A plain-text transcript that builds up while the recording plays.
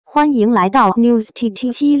欢迎来到 News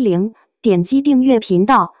TT70，点击订阅频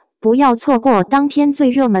道，不要错过当天最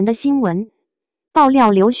热门的新闻。爆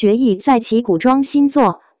料刘学义再启古装新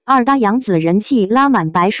作，二搭杨紫人气拉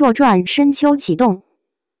满，白硕传深秋启动。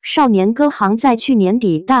少年歌行在去年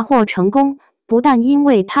底大获成功，不但因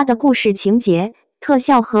为他的故事情节、特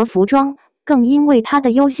效和服装，更因为他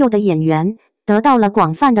的优秀的演员得到了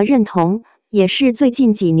广泛的认同，也是最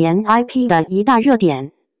近几年 IP 的一大热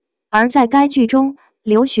点。而在该剧中，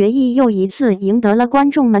刘学义又一次赢得了观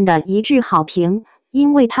众们的一致好评，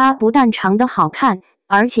因为他不但长得好看，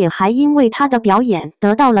而且还因为他的表演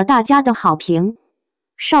得到了大家的好评。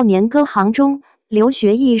少年歌行中，刘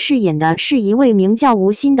学义饰演的是一位名叫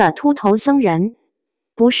吴昕的秃头僧人。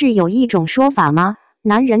不是有一种说法吗？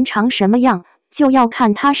男人长什么样，就要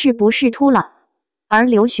看他是不是秃了。而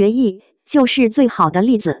刘学义就是最好的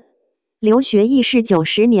例子。刘学义是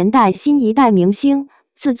90年代新一代明星，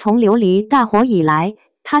自从琉璃大火以来，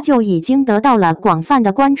他就已经得到了广泛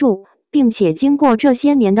的关注，并且经过这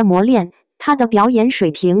些年的磨练，他的表演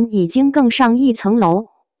水平已经更上一层楼。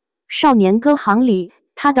少年歌行里，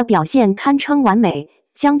他的表现堪称完美，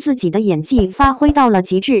将自己的演技发挥到了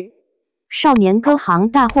极致。少年歌行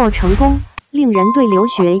大获成功，令人对刘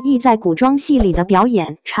学义在古装戏里的表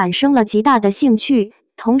演产生了极大的兴趣，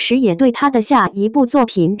同时也对他的下一部作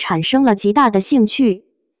品产生了极大的兴趣。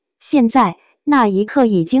现在，那一刻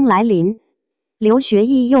已经来临，刘学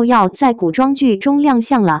义又要在古装剧中亮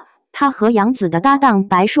相了，他和杨紫的搭档《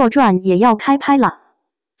白硕传》也要开拍了。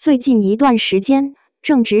最近一段时间，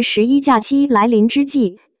正值11假期来临之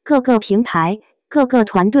际，各个平台、各个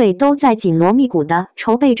团队都在紧锣密鼓地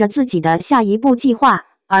筹备着自己的下一部计划。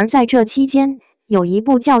而在这期间，有一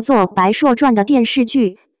部叫做《白硕传》的电视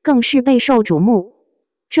剧更是备受瞩目。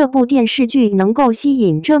这部电视剧能够吸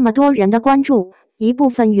引这么多人的关注，一部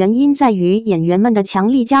分原因在于演员们的强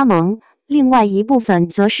力加盟，另外一部分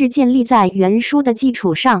则是建立在原书的基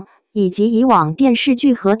础上，以及以往电视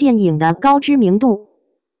剧和电影的高知名度。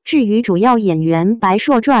至于主要演员，《白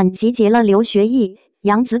硕传》集结了刘学义、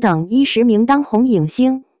杨紫等10名当红影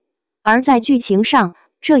星。而在剧情上，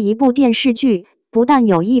这一部电视剧不但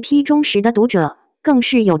有一批忠实的读者，更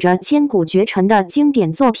是有着千古绝尘的经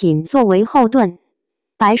典作品作为后盾。《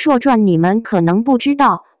白硕传》你们可能不知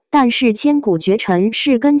道，但是千古绝尘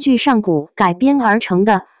是根据上古改编而成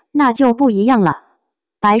的，那就不一样了。《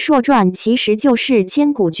白硕传》其实就是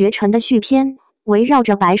千古绝尘的续篇，围绕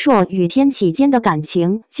着白硕与天启间的感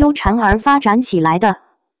情纠缠而发展起来的。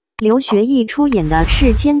刘学义出演的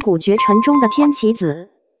是千古绝尘中的天启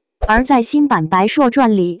子，而在新版《白硕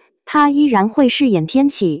传》里，他依然会饰演天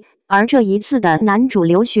启，而这一次的男主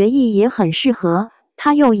刘学义也很适合，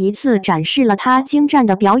他又一次展示了他精湛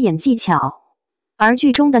的表演技巧。而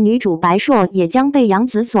剧中的女主白硕也将被杨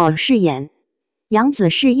紫所饰演。杨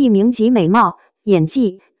紫是一名集美貌、演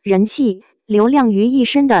技、人气、流量于一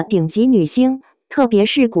身的顶级女星，特别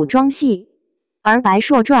是古装戏。而《白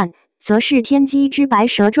硕传》则是天机之白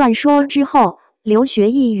蛇传说之后，刘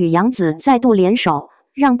学义与杨紫再度联手，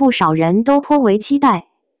让不少人都颇为期待。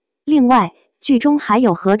另外，剧中还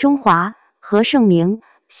有何中华、何晟铭、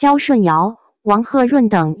萧顺尧、王鹤润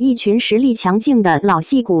等一群实力强劲的老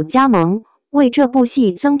戏骨加盟，为这部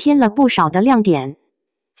戏增添了不少的亮点。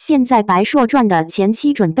现在《白硕传》的前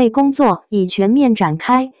期准备工作已全面展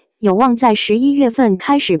开，有望在11月份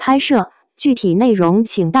开始拍摄，具体内容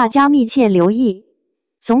请大家密切留意。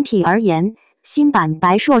总体而言，新版《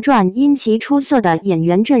白硕传》因其出色的演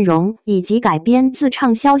员阵容以及改编自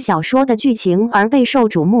畅销小说的剧情而备受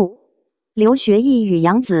瞩目。刘学义与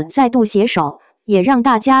杨紫再度携手，也让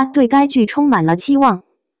大家对该剧充满了期望。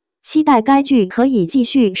期待该剧可以继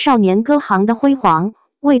续少年歌行的辉煌，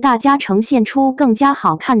为大家呈现出更加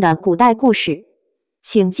好看的古代故事。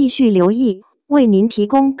请继续留意，为您提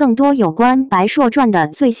供更多有关《白硕传》的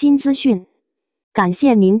最新资讯。感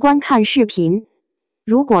谢您观看视频。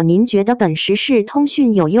如果您觉得本时事通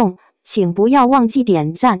讯有用，请不要忘记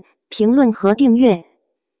点赞、评论和订阅。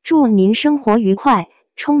祝您生活愉快，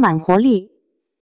充满活力。